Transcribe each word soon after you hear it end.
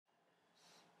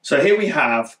So here we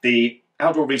have the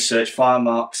Outdoor Research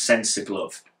Firemark Sensor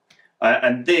Glove,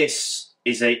 and this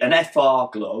is an FR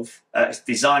glove. It's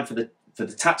designed for the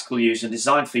tactical use and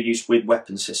designed for use with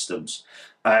weapon systems.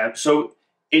 So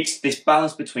it's this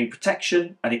balance between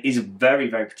protection, and it is a very,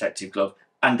 very protective glove,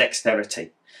 and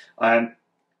dexterity.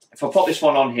 If I pop this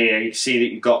one on here, you can see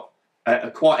that you've got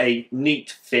quite a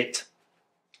neat fit,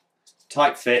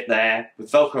 tight fit there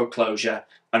with Velcro closure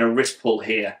and a wrist pull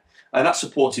here. And that's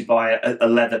supported by a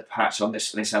leather patch on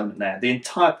this element there. The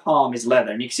entire palm is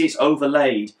leather, and you can see it's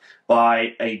overlaid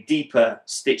by a deeper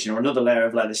stitching or another layer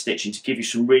of leather stitching to give you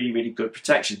some really, really good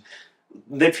protection.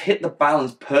 They've hit the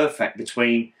balance perfect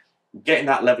between getting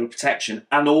that level of protection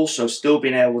and also still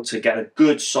being able to get a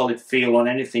good solid feel on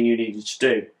anything you needed to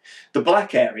do. The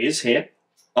black areas here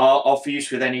are for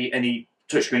use with any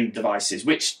touchscreen devices,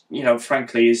 which, you know,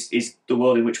 frankly is the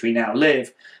world in which we now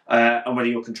live. And whether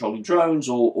you're controlling drones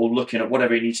or looking at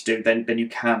whatever you need to do, then you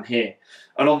can here.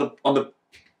 And on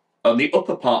the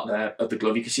upper part there of the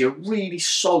glove, you can see a really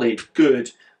solid,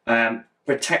 good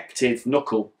protective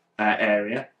knuckle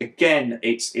area. Again,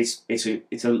 it's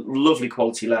a lovely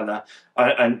quality leather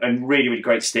and really, really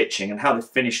great stitching. And how they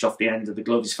finished off the end of the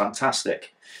glove is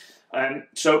fantastic.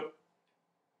 So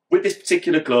with this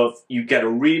particular glove, you get a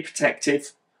really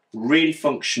protective, really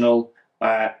functional,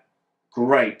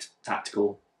 great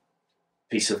tactical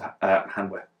piece of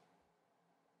handwear.